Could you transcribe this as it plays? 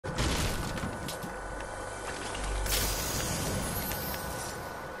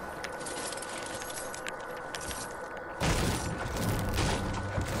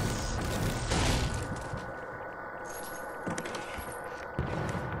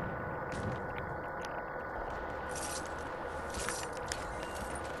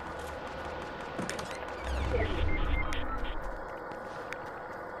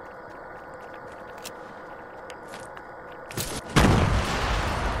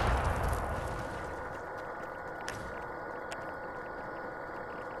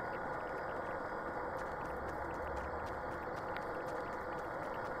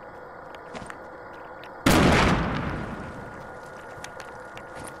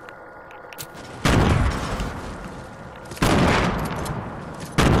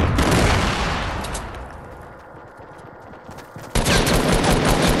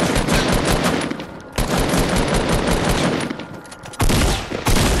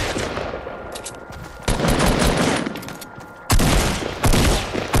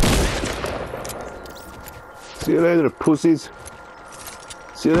See you later, pussies.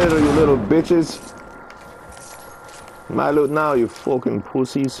 See you later, you little bitches. My loot now, you fucking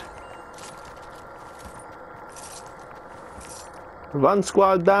pussies. One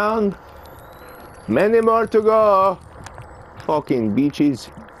squad down. Many more to go. Fucking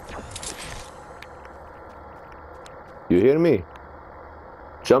bitches. You hear me?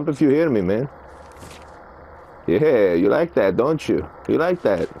 Jump if you hear me, man. Yeah, you like that, don't you? You like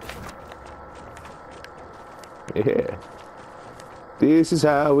that? Yeah. This is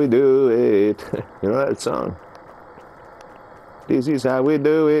how we do it. You know that song? This is how we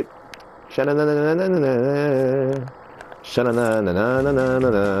do it. Sha-na-na-na-na-na-na.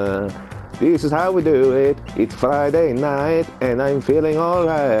 Sha-na-na-na-na-na-na-na. This is how we do it. It's Friday night and I'm feeling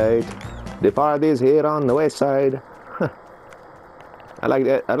alright. The party's here on the west side. I like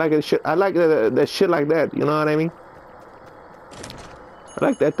that. I like that shit. I like that shit like that. You know what I mean? I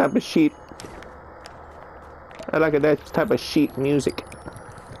like that type of shit. I like that type of shit music.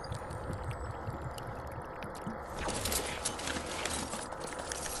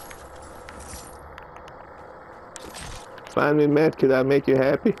 Find me medkit, I'll make you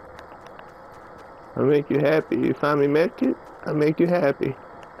happy. I'll make you happy. You find me medkit, I'll make you happy.